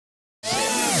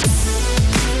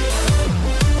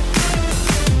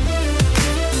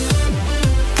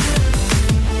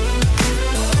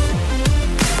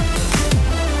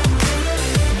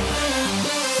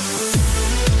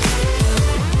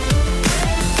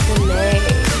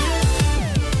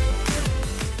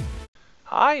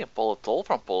Hi, I'm Politol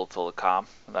from Politol.com,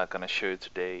 and I'm gonna show you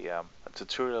today a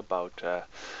tutorial about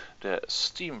the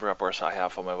Steam wrappers I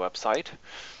have on my website.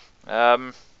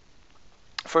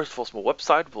 First of all, it's my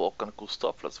website with all kind of cool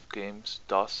stuff, lots of games,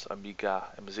 DOS, Amiga,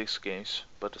 MSX games,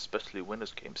 but especially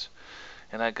Windows games.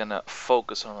 And I'm gonna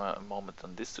focus on a moment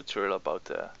on this tutorial about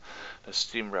the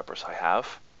Steam wrappers I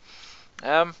have.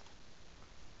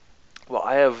 Well,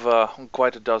 I have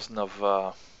quite a dozen of,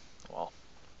 well,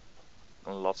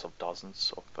 lots of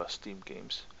dozens of Steam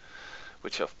games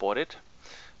which I've bought it.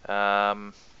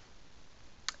 And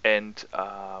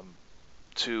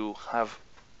to have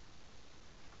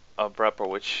a wrapper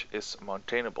which is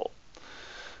maintainable,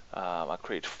 I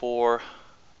create four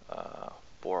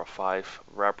or five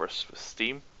wrappers with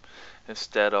Steam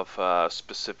instead of a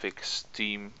specific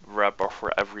Steam wrapper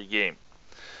for every game.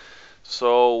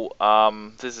 So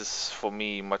this is for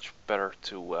me much better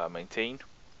to maintain.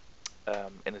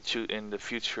 In the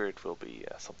future it will be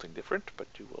something different, but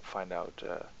you will find out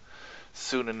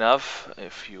soon enough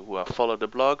if you follow the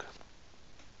blog.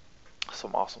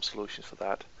 Some awesome solutions for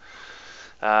that.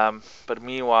 But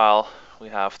meanwhile, we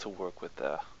have to work with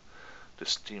the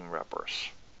Steam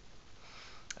wrappers.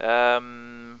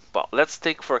 Well, let's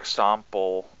take for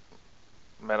example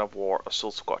Man of War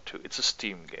Assault Squad 2. It's a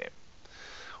Steam game.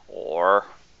 Or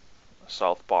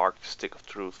South Park Stick of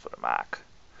Truth for the Mac.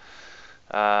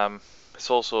 It's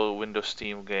also a Windows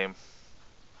Steam game.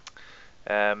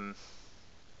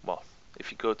 Well,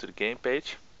 if you go to the game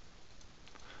page,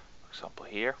 for example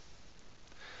here,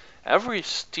 every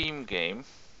Steam game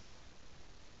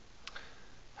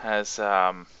has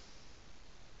a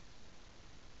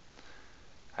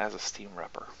Steam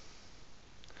wrapper,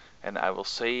 and I will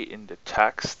say in the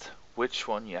text which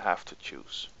one you have to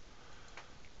choose.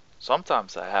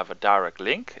 Sometimes I have a direct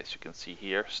link, as you can see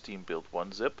here, Steam Build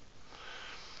 1 zip,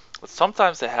 but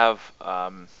sometimes I have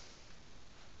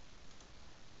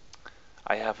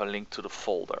a link to the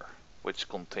folder which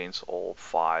contains all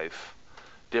 5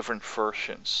 different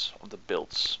versions of the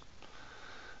builds.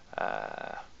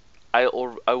 I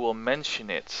will mention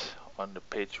it on the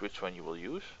page which one you will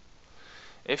use.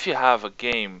 If you have a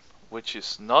game which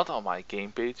is not on my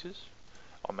game pages,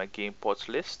 on my game ports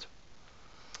list,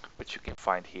 which you can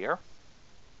find here,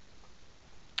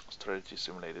 strategy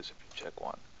simulators, if you check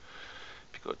one.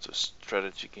 If you go to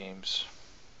strategy games,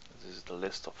 this is the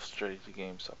list of strategy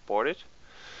games I ported.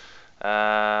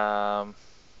 A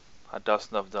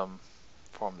dozen of them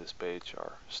from this page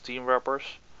are Steam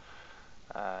wrappers.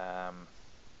 For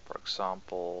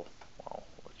example, well,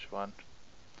 which one?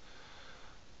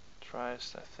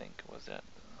 Tries, I think, was that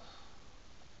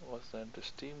the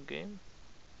Steam game?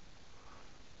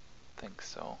 I think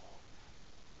so.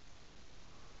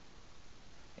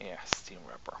 Yeah, Steam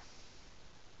wrapper.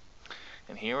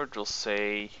 And here it will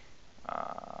say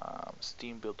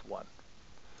Steam Build 1.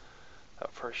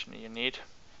 That version you need.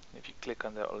 If you click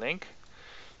on that link,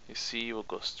 you see you will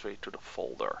go straight to the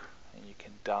folder, and you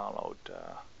can download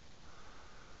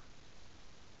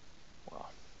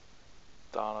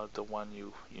download the one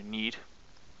you need.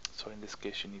 So in this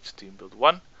case you need Steam Build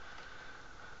 1. It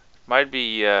might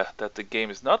be that the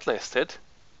game is not listed,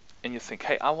 and you think,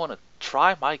 hey, I want to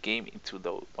try my game into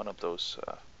one of those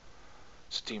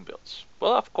Steam builds.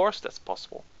 Well, of course that's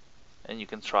possible, and you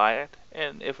can try it,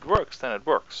 and if it works, then it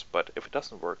works. But if it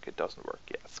doesn't work, it doesn't work.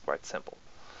 Yeah, it's quite simple.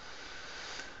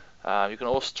 You can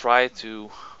also try to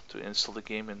install the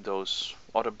game in those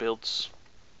other builds.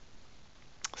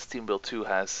 Steam Build 2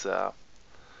 has .NET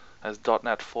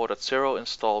 4.0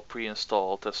 installed,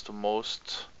 pre-installed. That's the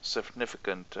most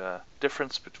significant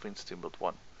difference between Steam Build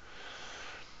 1.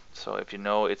 So if you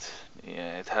know it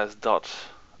has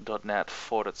 .NET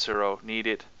 4.0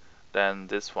 needed, then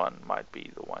this one might be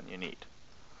the one you need.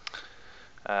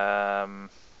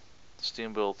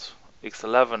 Steam Build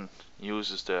X11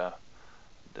 uses the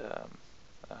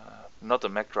not the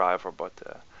Mac driver, but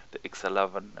the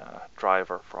X11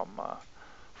 driver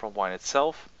from Wine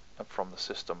itself and from the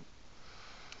system.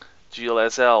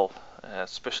 GLSL,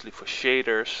 especially for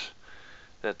shaders,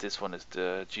 that this one is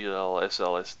the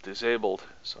GLSL is disabled,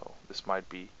 so this might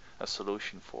be a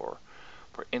solution for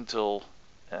Intel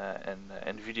and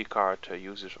NVIDIA card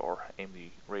users or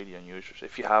AMD Radeon users.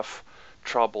 If you have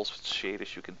troubles with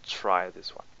shaders, you can try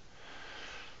this one.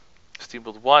 Steam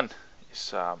Build 1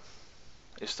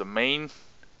 is the main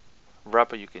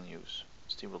wrapper you can use.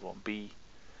 Steam Build 1B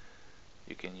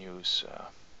you can use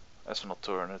as an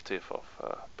alternative of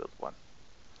Build 1.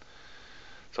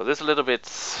 So this is a little bit,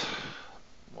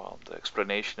 well, the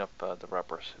explanation of the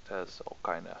wrappers. It has all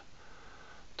kind of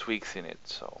tweaks in it.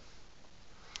 So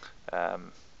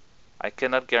I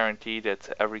cannot guarantee that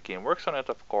every game works on it,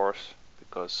 of course,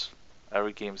 because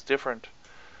Every game is different.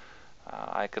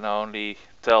 I can only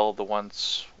tell the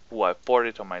ones who I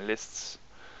ported on my lists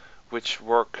which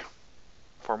work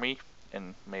for me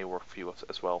and may work for you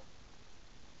as well.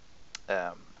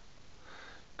 You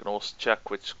can also check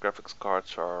which graphics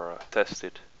cards are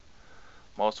tested.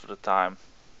 Most of the time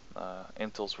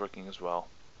Intel's working as well,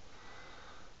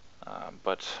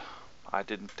 but I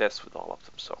didn't test with all of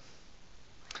them. So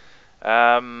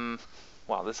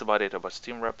well, this is about it about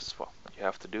Steam reps. Well, what you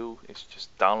have to do is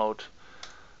just download,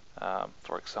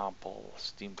 for example,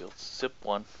 Steam Build Zip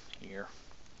 1 here.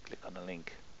 Click on the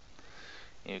link.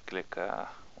 And you click,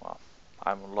 well,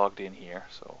 I'm logged in here,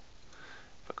 so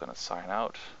if I'm gonna sign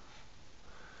out,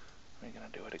 we're gonna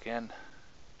do it again.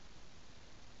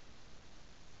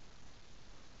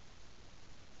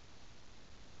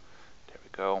 There we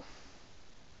go.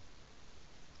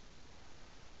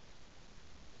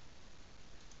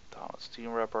 Download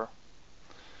Steam Wrapper.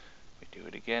 We do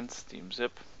it again, Steam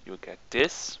Zip. You get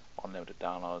this, unlimited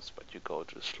downloads, but you go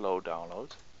to the slow download.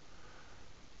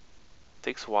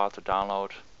 Takes a while to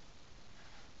download,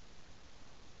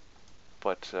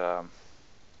 but well,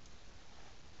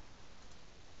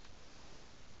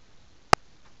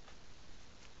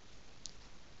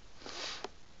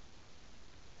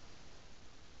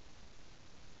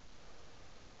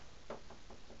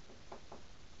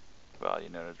 you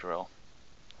know the drill.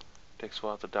 Takes a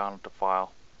while to download the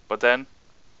file, but then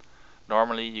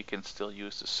normally you can still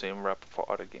use the same wrapper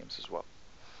for other games as well.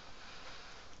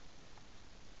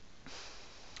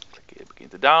 Click here, begin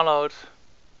to download,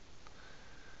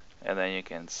 and then you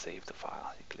can save the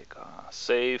file. You click on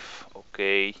save,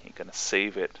 okay, you're gonna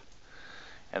save it,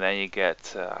 and then you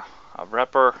get a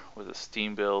wrapper with a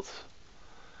Steam build,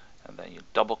 and then you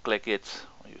double click it,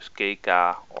 or use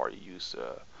KK, or you use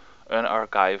an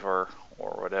archiver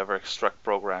or whatever extract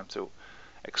program to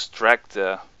extract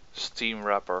the Steam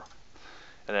wrapper.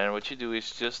 And then what you do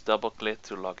is just double click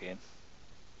to log in.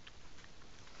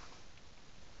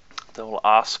 They will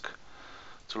ask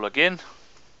to log in.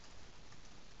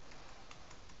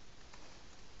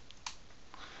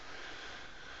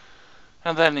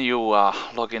 And then you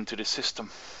log into the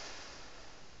system.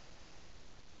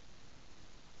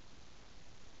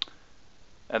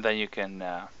 And then you can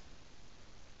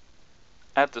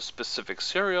add the specific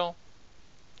serial,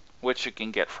 which you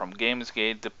can get from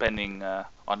Gamesgate depending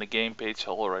on the game page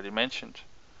I already mentioned.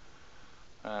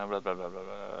 Blah, blah, blah, blah,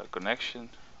 blah, connection.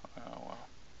 Well,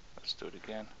 let's do it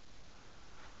again.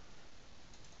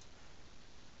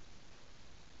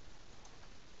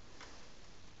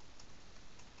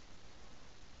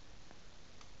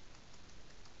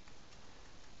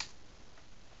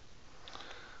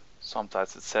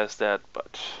 Sometimes it says that,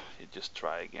 but you just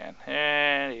try again.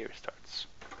 And here it starts.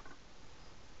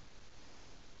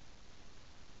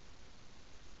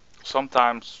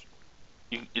 Sometimes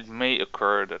it may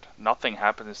occur that nothing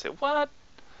happens and say, what?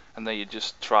 And then you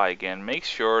just try again. Make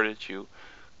sure that you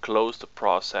close the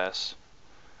process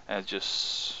and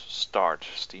just start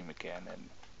Steam again, and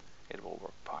it will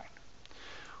work fine.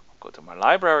 I'll go to my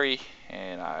library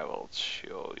and I will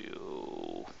show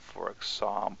you, for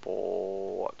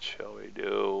example, what shall we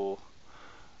do?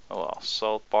 Oh well,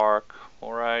 South Park,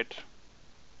 alright.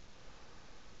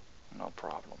 No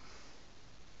problem.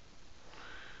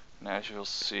 And as you'll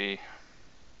see,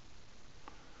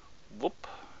 whoop.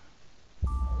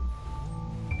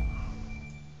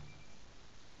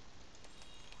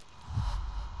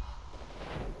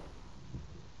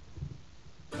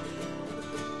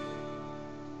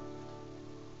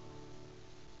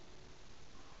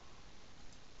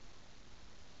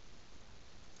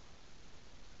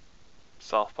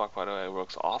 South Park, by the way,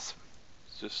 works awesome.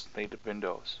 It's just native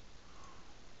Windows.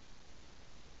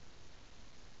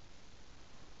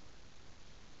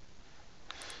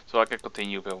 So I can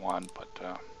continue if I want,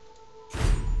 but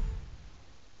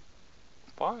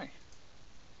why?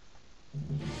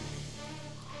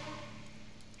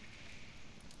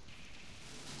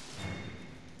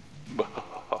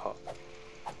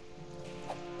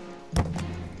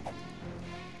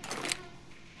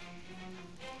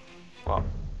 Well,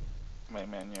 main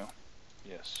menu,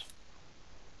 yes.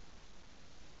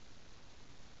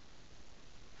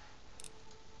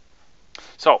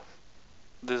 So,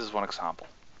 this is one example.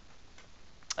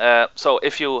 So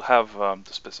if you have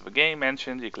the specific game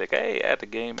mentioned, you click, hey, add the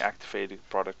game, activate the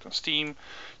product on Steam,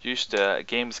 use the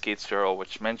Gamesgate serial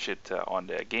which mentioned on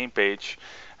the game page,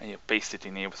 and you paste it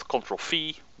in here with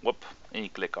Ctrl-V, whoop, and you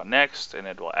click on next, and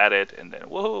it will add it, and then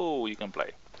woohoo, you can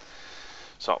play.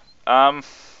 So,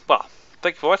 well,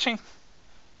 thank you for watching.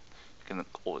 You can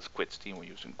always quit Steam when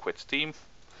using quit Steam.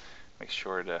 Make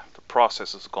sure the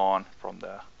process is gone from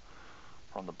the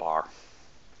bar.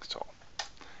 So.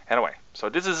 Anyway, so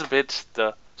this is a bit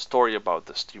the story about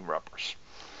the Steam wrappers.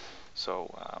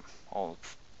 So all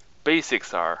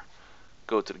basics are: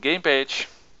 go to the game page,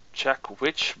 check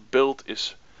which build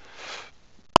is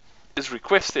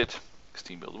requested,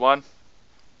 Steam Build 1,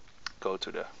 go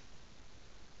to the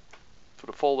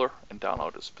folder and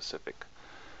download a specific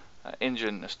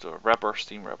engine as the wrapper,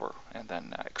 Steam wrapper, and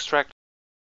then extract,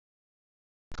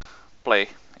 play,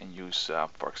 and use,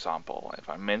 for example, if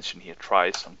I mention here,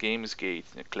 try some Gamersgate,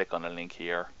 you click on the link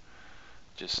here.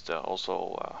 Just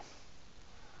also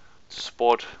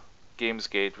support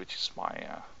Gamersgate, which is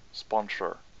my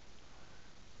sponsor.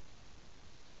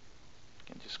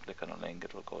 You can just click on the link,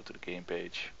 it will go to the game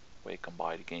page where you can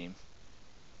buy the game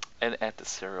and add the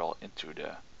serial into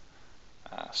the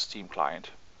Steam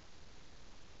client.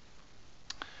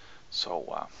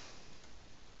 So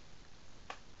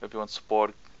if you want to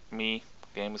support me,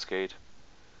 Gamersgate,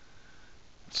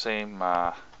 same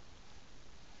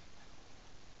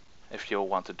if you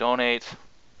want to donate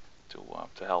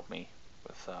to help me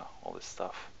with all this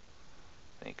stuff,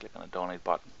 then you click on the donate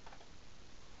button.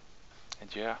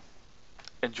 And yeah,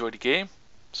 enjoy the game.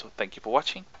 So thank you for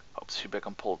watching. Hope to see you back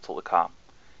on Politool.com.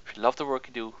 If you love the work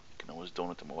you do, you can always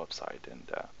donate to my website and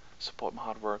support my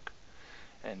hard work.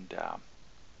 And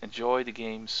enjoy the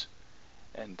games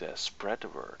and spread the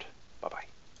word. Bye bye.